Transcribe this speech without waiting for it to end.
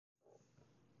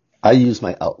I use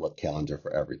my Outlook calendar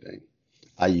for everything.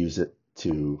 I use it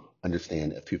to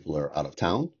understand if people are out of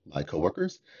town, my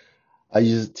coworkers. I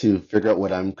use it to figure out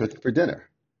what I'm cooking for dinner.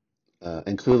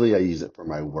 And clearly, I use it for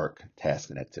my work tasks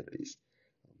and activities.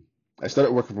 I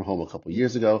started working from home a couple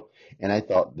years ago, and I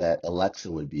thought that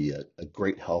Alexa would be a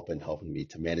great help in helping me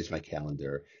to manage my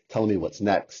calendar, telling me what's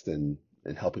next, and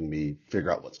helping me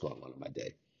figure out what's going on in my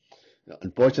day. Now,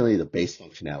 unfortunately, the base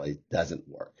functionality doesn't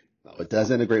work. Now, it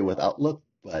does integrate with Outlook,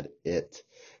 but it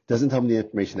doesn't tell me the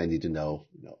information I need to know,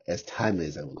 as timely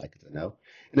as I would like it to know,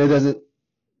 and it doesn't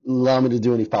allow me to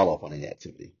do any follow-up on any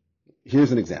activity.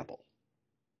 Here's an example.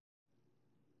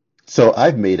 So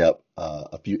I've made up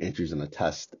a few entries in a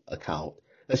test account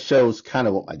that shows kind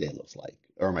of what my day looks like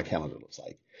or my calendar looks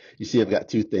like. You see, I've got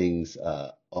two things,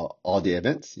 all day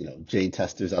events, Jane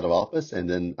Tester's out of office, and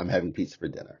then I'm having pizza for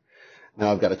dinner.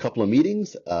 Now I've got a couple of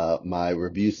meetings. My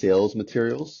review sales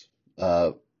materials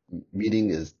meeting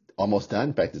is almost done.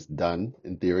 In fact, it's done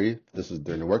in theory. This is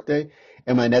during the workday.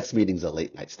 And my next meeting is a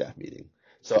late night staff meeting.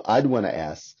 So I'd want to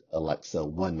ask Alexa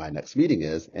when my next meeting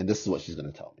is, and this is what she's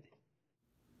going to tell me.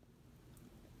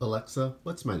 Alexa,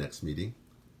 what's my next meeting?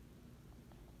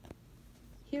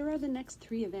 Here are the next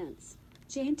 3 events.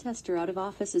 Jane Tester out of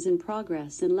office is in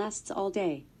progress and lasts all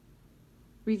day.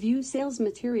 Review sales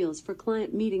materials for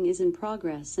client meeting is in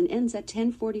progress and ends at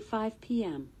 10:45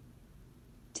 p.m.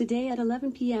 Today at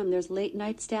 11 p.m. there's late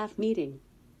night staff meeting.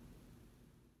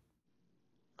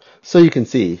 So you can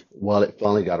see, while it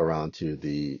finally got around to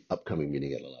the upcoming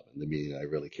meeting at 11, the meeting that I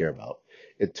really care about,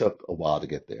 it took a while to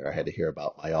get there. I had to hear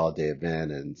about my all-day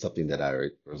event and something that I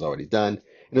was already done.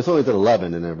 And it's only at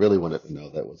 11, and I really wanted to know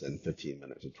that was in 15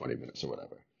 minutes or 20 minutes or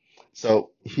whatever. So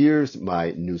here's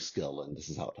my new skill, and this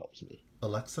is how it helps me.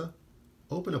 Alexa,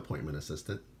 open Appointment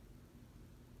Assistant.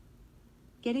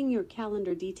 Getting your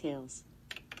calendar details.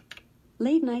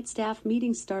 Late night staff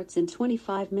meeting starts in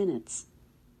 25 minutes.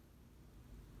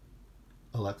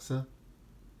 Alexa,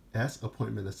 ask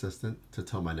Appointment Assistant to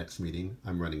tell my next meeting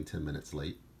I'm running 10 minutes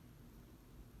late.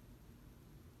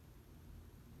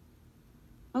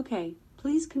 Okay,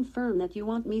 please confirm that you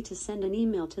want me to send an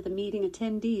email to the meeting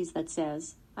attendees that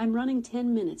says, I'm running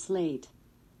 10 minutes late.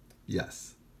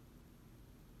 Yes.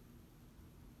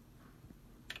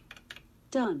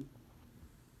 Done.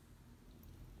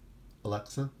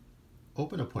 Alexa,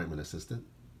 open Appointment Assistant.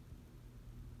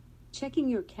 Checking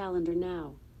your calendar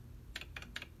now.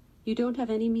 You don't have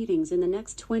any meetings in the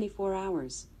next 24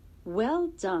 hours. Well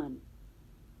done.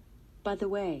 By the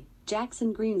way,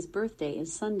 Jackson Green's birthday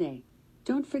is Sunday.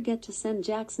 Don't forget to send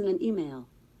Jackson an email.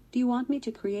 Do you want me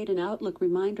to create an Outlook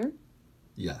reminder?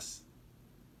 Yes.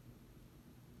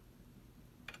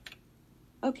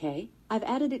 Okay, I've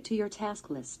added it to your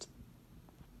task list.